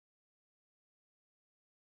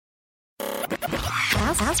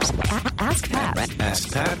Ask Pat.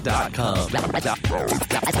 AskPat.com.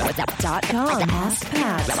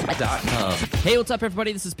 AskPat.com. Hey, what's up,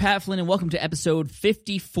 everybody? This is Pat Flynn, and welcome to episode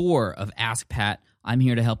 54 of Ask Pat. I'm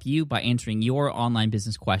here to help you by answering your online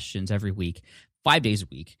business questions every week, 5 days a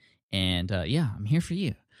week. And I'm here for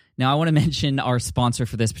you. Now, I want to mention our sponsor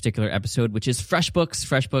for this particular episode, which is FreshBooks.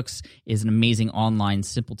 FreshBooks is an amazing online,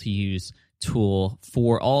 simple-to-use tool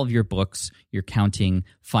for all of your books, your accounting,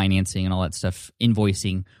 financing, and all that stuff,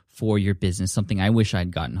 invoicing for your business, something I wish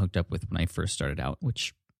I'd gotten hooked up with when I first started out,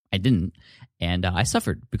 which I didn't, and I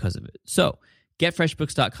suffered because of it. So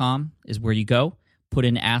getfreshbooks.com is where you go. Put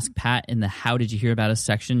in Ask Pat in the How Did You Hear About Us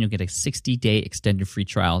section. You'll get a 60-day extended free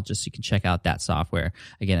trial just so you can check out that software.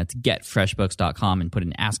 Again, it's getfreshbooks.com and put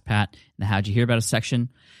in Ask Pat in the How Did You Hear About Us section.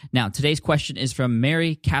 Now, today's question is from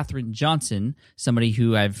Mary Catherine Johnson, somebody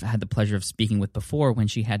who I've had the pleasure of speaking with before when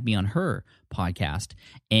she had me on her podcast.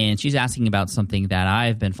 And she's asking about something that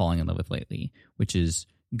I've been falling in love with lately, which is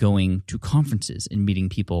going to conferences and meeting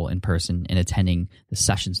people in person and attending the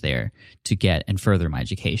sessions there to get and further my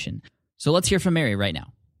education. So let's hear from Mary right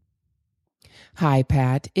now. Hi,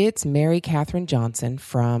 Pat. It's Mary Catherine Johnson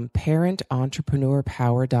from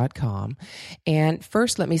ParentEntrepreneurPower.com. And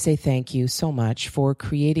first, let me say thank you so much for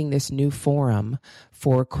creating this new forum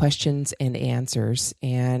for questions and answers.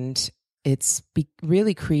 And it's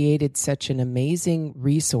really created such an amazing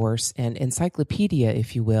resource and encyclopedia,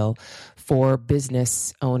 if you will, for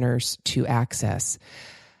business owners to access.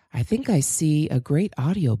 I think I see a great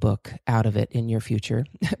audiobook out of it in your future.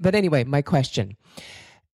 But anyway, my question.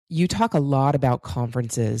 You talk a lot about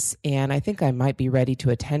conferences, and I think I might be ready to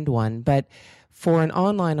attend one. But for an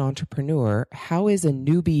online entrepreneur, how is a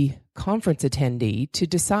newbie conference attendee to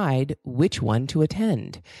decide which one to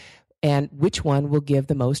attend and which one will give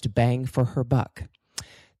the most bang for her buck?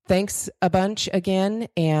 Thanks a bunch again,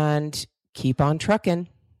 and keep on trucking.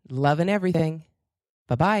 Loving everything.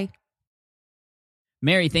 Bye-bye.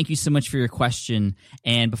 Mary, thank you so much for your question.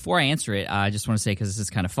 And before I answer it, I just want to say, because this is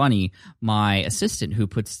kind of funny, my assistant who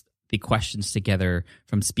puts the questions together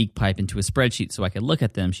from SpeakPipe into a spreadsheet so I could look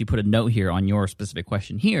at them, she put a note here on your specific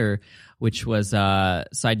question here, which was,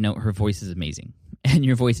 side note, her voice is amazing. And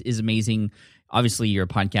your voice is amazing. Obviously, you're a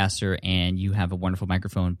podcaster and you have a wonderful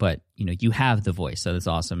microphone, but you have the voice, so that's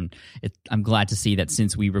awesome. I'm glad to see that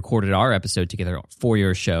since we recorded our episode together for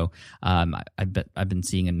your show, I've been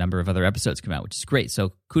seeing a number of other episodes come out, which is great.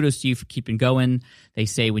 So kudos to you for keeping going. They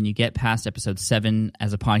say when you get past episode 7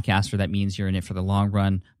 as a podcaster, that means you're in it for the long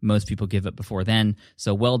run. Most people give up before then.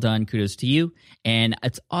 So well done. Kudos to you. And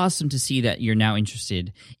it's awesome to see that you're now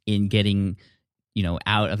interested in getting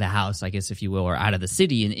out of the house, I guess, if you will, or out of the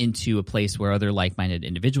city and into a place where other like-minded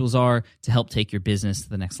individuals are to help take your business to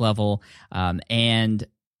the next level. And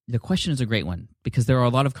the question is a great one because there are a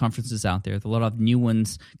lot of conferences out there, a lot of new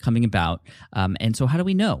ones coming about. And so how do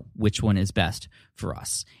we know which one is best for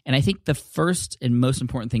us? And I think the first and most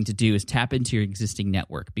important thing to do is tap into your existing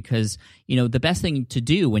network because, the best thing to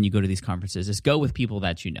do when you go to these conferences is go with people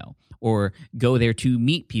that you know or go there to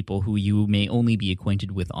meet people who you may only be acquainted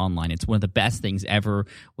with online. It's one of the best things ever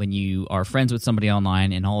when you are friends with somebody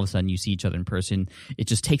online and all of a sudden you see each other in person. It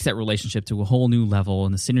just takes that relationship to a whole new level,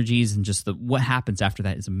 and the synergies and just what happens after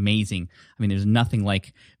that is amazing. I mean, there's nothing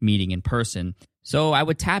like meeting in person. So I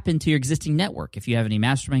would tap into your existing network. If you have any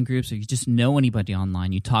mastermind groups or you just know anybody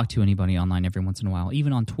online, you talk to anybody online every once in a while,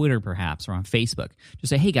 even on Twitter perhaps or on Facebook. Just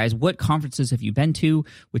say, hey guys, what conferences have you been to?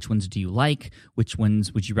 Which ones do you like? Which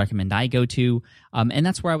ones would you recommend I go to? And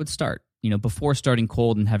that's where I would start. Before starting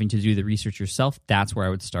cold and having to do the research yourself, that's where I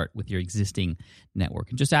would start with your existing network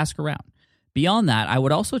and just ask around. Beyond that, I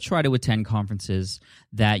would also try to attend conferences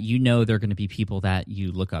that they're going to be people that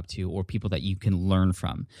you look up to or people that you can learn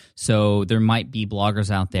from. So there might be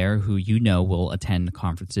bloggers out there who will attend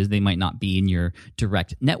conferences. They might not be in your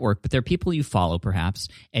direct network, but they're people you follow perhaps,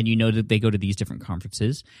 and that they go to these different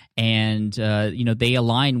conferences and they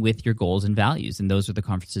align with your goals and values, and those are the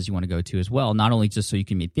conferences you want to go to as well, not only just so you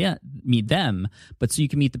can meet them, but so you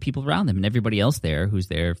can meet the people around them and everybody else there who's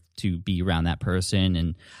there to be around that person.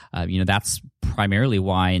 And that's primarily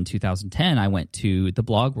why in 2010 I went to the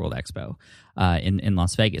Blog World Expo in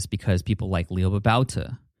Las Vegas, because people like Leo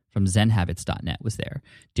Babauta from ZenHabits.net was there.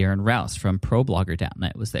 Darren Rouse from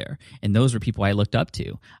ProBlogger.net was there. And those were people I looked up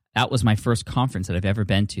to. That was my first conference that I've ever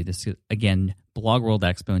been to. This, again, Blog World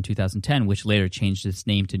Expo in 2010, which later changed its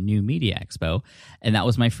name to New Media Expo. And that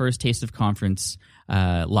was my first taste of conference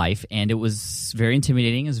life. And it was very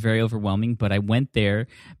intimidating. It was very overwhelming. But I went there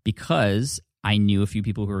because I knew a few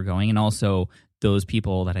people who were going, and also those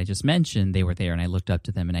people that I just mentioned, they were there and I looked up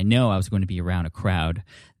to them, and I know I was going to be around a crowd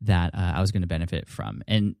that I was going to benefit from.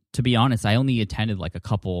 And to be honest, I only attended like a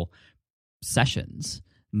couple sessions.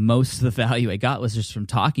 Most of the value I got was just from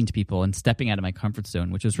talking to people and stepping out of my comfort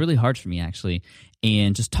zone, which was really hard for me actually,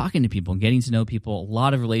 and just talking to people and getting to know people. A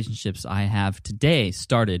lot of relationships I have today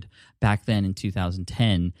started back then in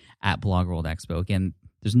 2010 at Blog World Expo. Again,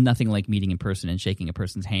 there's nothing like meeting in person and shaking a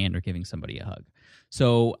person's hand or giving somebody a hug.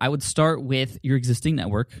 So I would start with your existing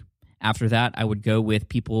network. After that, I would go with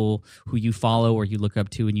people who you follow or you look up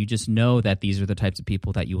to, and you just know that these are the types of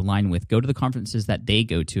people that you align with. Go to the conferences that they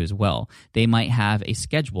go to as well. They might have a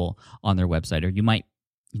schedule on their website, or you might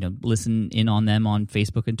listen in on them on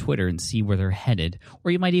Facebook and Twitter and see where they're headed. Or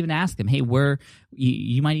you might even ask them, hey,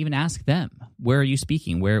 you might even ask them, where are you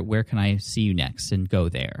speaking? Where can I see you next? And go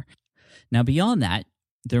there. Now, beyond that,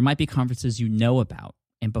 there might be conferences you know about.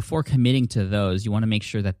 And before committing to those, you want to make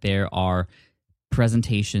sure that there are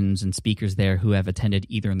presentations and speakers there who have attended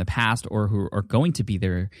either in the past or who are going to be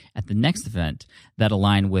there at the next event that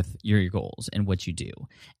align with your goals and what you do.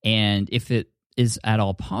 And if it is at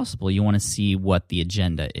all possible, you want to see what the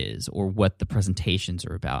agenda is or what the presentations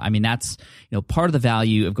are about. I mean, that's, part of the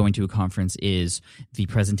value of going to a conference is the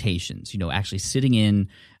presentations, actually sitting in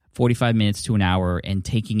 45 minutes to an hour and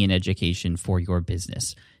taking in education for your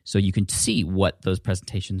business. So you can see what those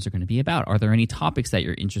presentations are going to be about. Are there any topics that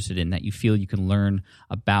you're interested in that you feel you can learn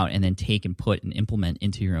about and then take and put and implement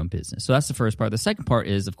into your own business? So that's the first part. The second part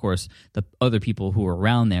is, of course, the other people who are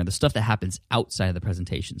around there, the stuff that happens outside of the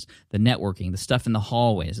presentations, the networking, the stuff in the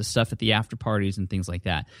hallways, the stuff at the after parties and things like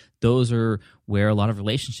that. Those are where a lot of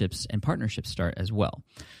relationships and partnerships start as well.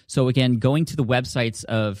 So again, going to the websites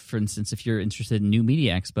of, for instance, if you're interested in New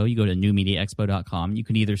Media Expo, you go to newmediaexpo.com. You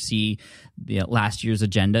can either see the last year's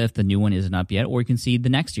agenda if the new one isn't up yet, or you can see the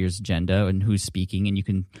next year's agenda and who's speaking, and you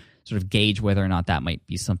can sort of gauge whether or not that might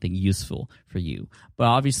be something useful for you. But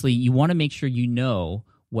obviously, you want to make sure you know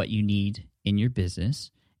what you need in your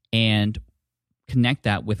business and connect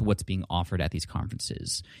that with what's being offered at these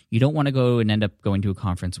conferences. You don't want to go and end up going to a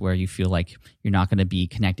conference where you feel like you're not going to be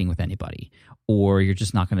connecting with anybody, or you're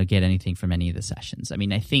just not going to get anything from any of the sessions. I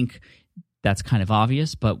mean, I think that's kind of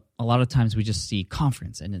obvious, but a lot of times we just see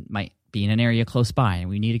conference and it might be in an area close by and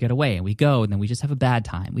we need to get away, and we go and then we just have a bad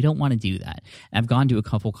time. We don't want to do that. And I've gone to a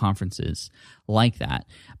couple conferences like that,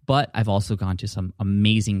 but I've also gone to some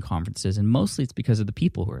amazing conferences, and mostly it's because of the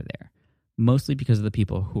people who are there. Mostly because of the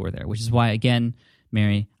people who are there, which is why, again,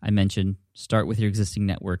 Mary, I mentioned start with your existing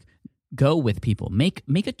network. Go with people. Make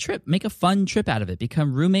a trip. Make a fun trip out of it.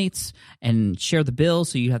 Become roommates and share the bill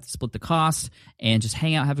so you have to split the cost, and just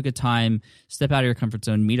hang out, have a good time, step out of your comfort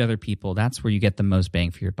zone, meet other people. That's where you get the most bang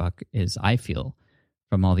for your buck, is I feel,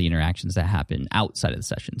 from all the interactions that happen outside of the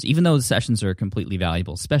sessions. Even though the sessions are completely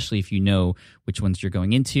valuable, especially if you know which ones you're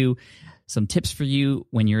going into. Some tips for you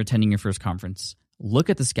when you're attending your first conference. Look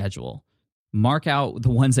at the schedule. Mark out the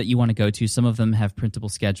ones that you want to go to. Some of them have printable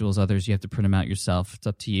schedules. Others, you have to print them out yourself. It's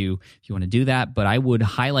up to you if you want to do that. But I would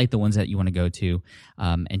highlight the ones that you want to go to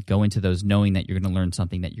and go into those knowing that you're going to learn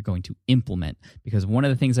something that you're going to implement. Because one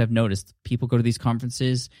of the things I've noticed, people go to these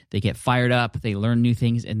conferences, they get fired up, they learn new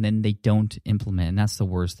things, and then they don't implement. And that's the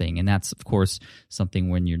worst thing. And that's, of course, something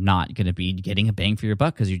when you're not going to be getting a bang for your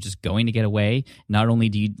buck because you're just going to get away. Not only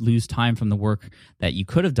do you lose time from the work that you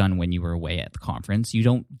could have done when you were away at the conference, you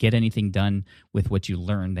don't get anything done with what you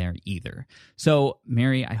learned there either. So,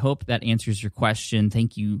 Mary, I hope that answers your question.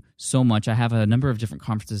 Thank you so much. I have a number of different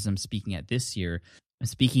conferences I'm speaking at this year. I'm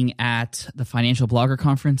speaking at the Financial Blogger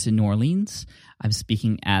Conference in New Orleans. I'm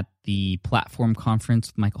speaking at the Platform Conference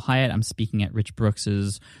with Michael Hyatt. I'm speaking at Rich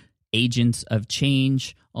Brooks's Agents of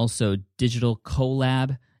Change, also Digital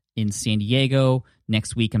Collab in San Diego.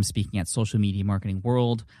 Next week, I'm speaking at Social Media Marketing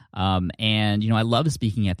World. And, I love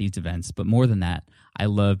speaking at these events, but more than that, I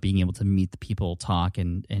love being able to meet the people, talk,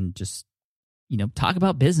 and just, talk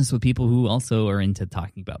about business with people who also are into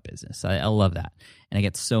talking about business. I love that. And I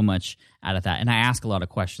get so much out of that. And I ask a lot of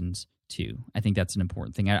questions too. I think that's an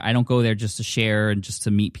important thing. I don't go there just to share and just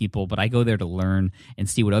to meet people, but I go there to learn and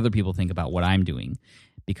see what other people think about what I'm doing,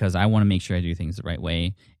 because I want to make sure I do things the right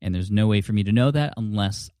way. And there's no way for me to know that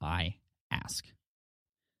unless I ask.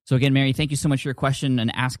 So again, Mary, thank you so much for your question. An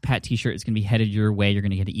Ask Pat t-shirt is going to be headed your way. You're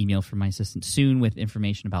going to get an email from my assistant soon with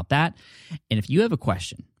information about that. And if you have a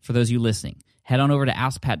question, for those of you listening, head on over to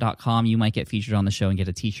askpat.com. You might get featured on the show and get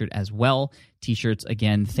a t-shirt as well. T-shirts,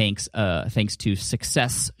 again, thanks to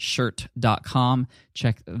successshirt.com.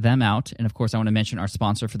 Check them out. And of course, I want to mention our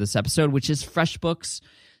sponsor for this episode, which is FreshBooks,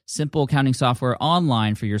 simple accounting software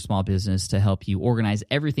online for your small business to help you organize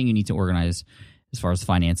everything you need to organize as far as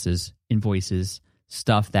finances, invoices,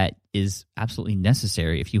 stuff that is absolutely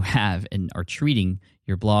necessary if you have and are treating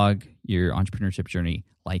your blog, your entrepreneurship journey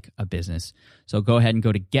like a business. So go ahead and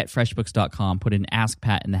go to getfreshbooks.com, put in Ask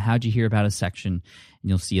Pat in the How'd You Hear About Us section, and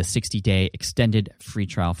you'll see a 60-day extended free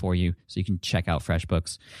trial for you so you can check out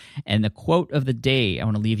FreshBooks. And the quote of the day I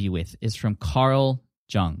want to leave you with is from Carl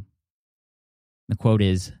Jung. The quote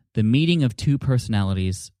is, "The meeting of two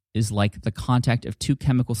personalities is like the contact of two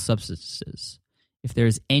chemical substances. If there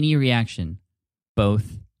is any reaction,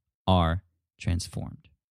 both are transformed."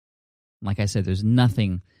 Like I said, there's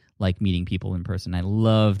nothing like meeting people in person. I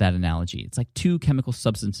love that analogy. It's like two chemical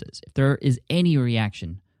substances. If there is any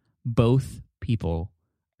reaction, both people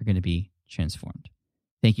are going to be transformed.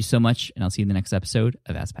 Thank you so much, and I'll see you in the next episode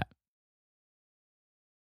of Ask Pat.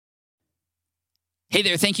 Hey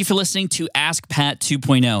there, thank you for listening to Ask Pat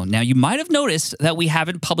 2.0. Now, you might have noticed that we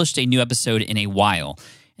haven't published a new episode in a while,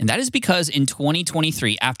 and that is because in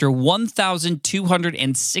 2023, after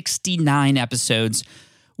 1,269 episodes,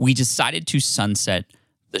 we decided to sunset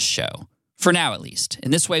the show. For now, at least. In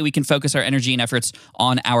this way, we can focus our energy and efforts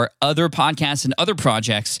on our other podcasts and other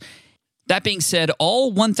projects. That being said,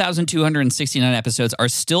 all 1,269 episodes are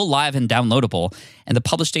still live and downloadable, and the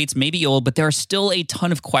published dates may be old, but there are still a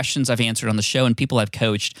ton of questions I've answered on the show and people I've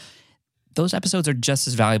coached. Those episodes are just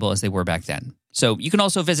as valuable as they were back then. So you can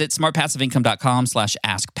also visit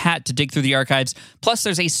smartpassiveincome.com/askpat to dig through the archives. Plus,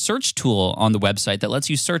 there's a search tool on the website that lets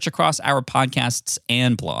you search across our podcasts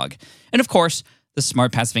and blog. And of course, the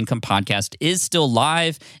Smart Passive Income podcast is still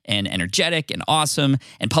live and energetic and awesome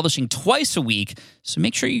and publishing twice a week. So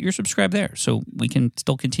make sure you're subscribed there so we can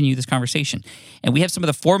still continue this conversation. And we have some of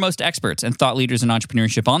the foremost experts and thought leaders in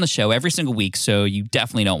entrepreneurship on the show every single week, so you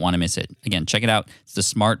definitely don't want to miss it. Again, check it out. It's the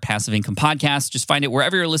Smart Passive Income podcast. Just find it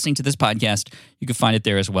wherever you're listening to this podcast. You can find it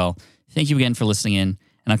there as well. Thank you again for listening in,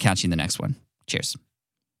 and I'll catch you in the next one. Cheers.